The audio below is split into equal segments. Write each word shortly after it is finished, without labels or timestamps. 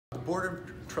The Board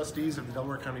of Trustees of the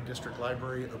Delaware County District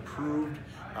Library approved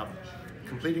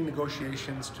completing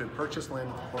negotiations to purchase land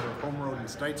at the corner of Home Road and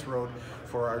Stites Road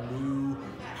for our new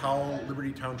Powell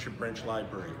Liberty Township Branch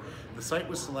Library. The site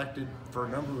was selected for a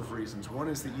number of reasons. One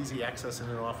is the easy access in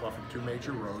and off of two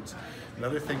major roads.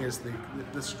 Another thing is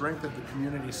the strength of the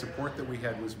community support that we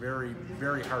had was very,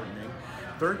 very heartening.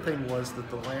 Third thing was that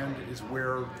the land is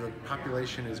where the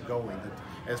population is going.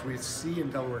 That as we see in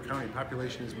Delaware County,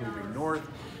 population is moving north.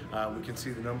 We can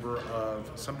see the number of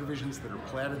subdivisions that are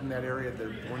platted in that area,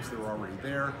 the ones that are already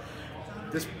there.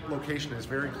 This location is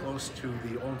very close to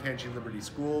the Olentangy Liberty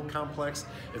School complex.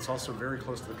 It's also very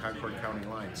close to the Concord County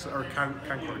line, or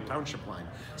Concord Township line.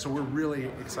 So we're really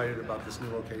excited about this new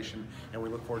location, and we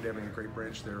look forward to having a great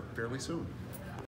branch there fairly soon.